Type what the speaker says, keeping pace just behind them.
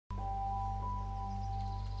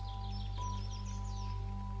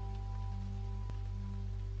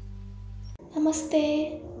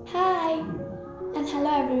Namaste, hi, and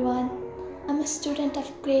hello everyone. I'm a student of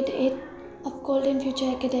grade 8 of Golden Future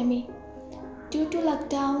Academy. Due to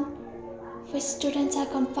lockdown, which students are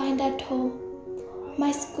confined at home,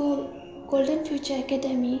 my school, Golden Future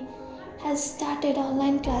Academy, has started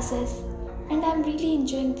online classes and I'm really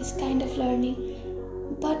enjoying this kind of learning.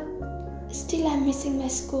 But still I'm missing my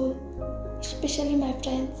school, especially my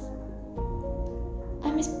friends.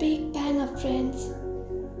 I miss big bang of friends,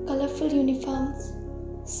 colorful uniforms,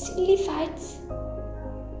 silly fights,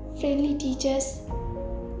 friendly teachers,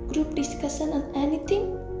 group discussion on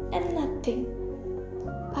anything and nothing.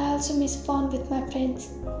 I also miss fun with my friends,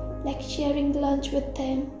 like sharing lunch with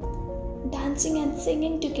them, dancing and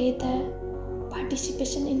singing together,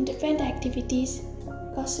 participation in different activities,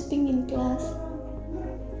 gossiping in class.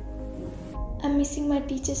 I'm missing my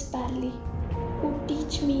teachers badly, who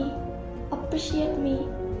teach me, appreciate me,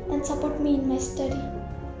 and support me in my study.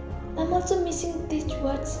 I'm also missing these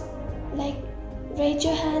words like raise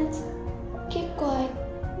your hands, keep quiet,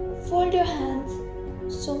 fold your hands,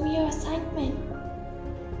 show me your assignment,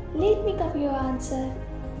 let me copy your answer.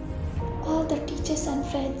 All the teachers and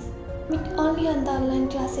friends meet only on the online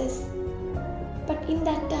classes. But in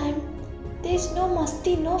that time, there is no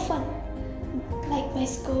musty, no fun like my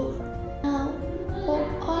school. Now, hope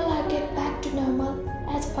all are get back to normal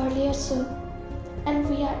as earlier soon, and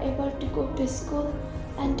we are able to go to school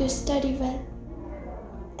and to study well.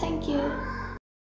 Thank you.